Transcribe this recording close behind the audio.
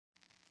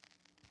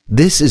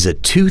This is a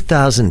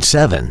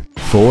 2007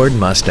 Ford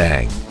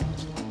Mustang.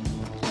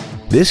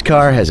 This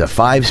car has a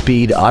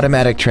 5-speed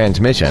automatic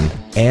transmission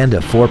and a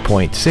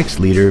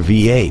 4.6-liter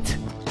V8.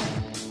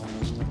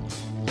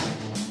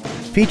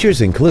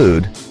 Features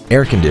include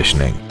air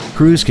conditioning,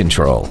 cruise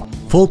control,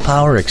 full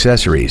power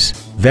accessories,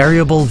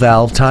 variable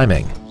valve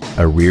timing,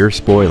 a rear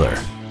spoiler,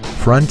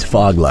 front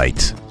fog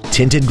lights,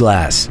 tinted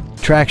glass,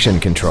 traction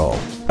control,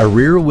 a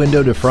rear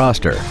window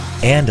defroster,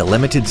 and a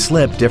limited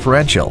slip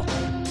differential.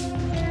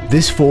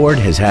 This Ford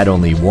has had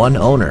only one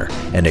owner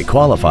and it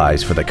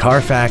qualifies for the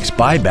Carfax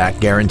buyback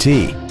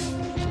guarantee.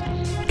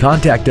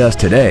 Contact us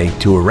today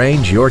to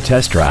arrange your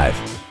test drive.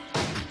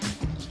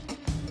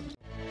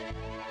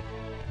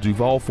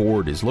 Duval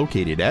Ford is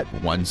located at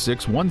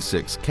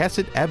 1616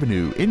 Cassat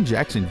Avenue in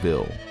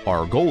Jacksonville.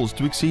 Our goal is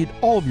to exceed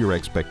all of your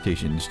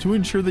expectations to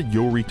ensure that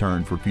you'll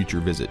return for future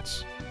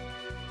visits.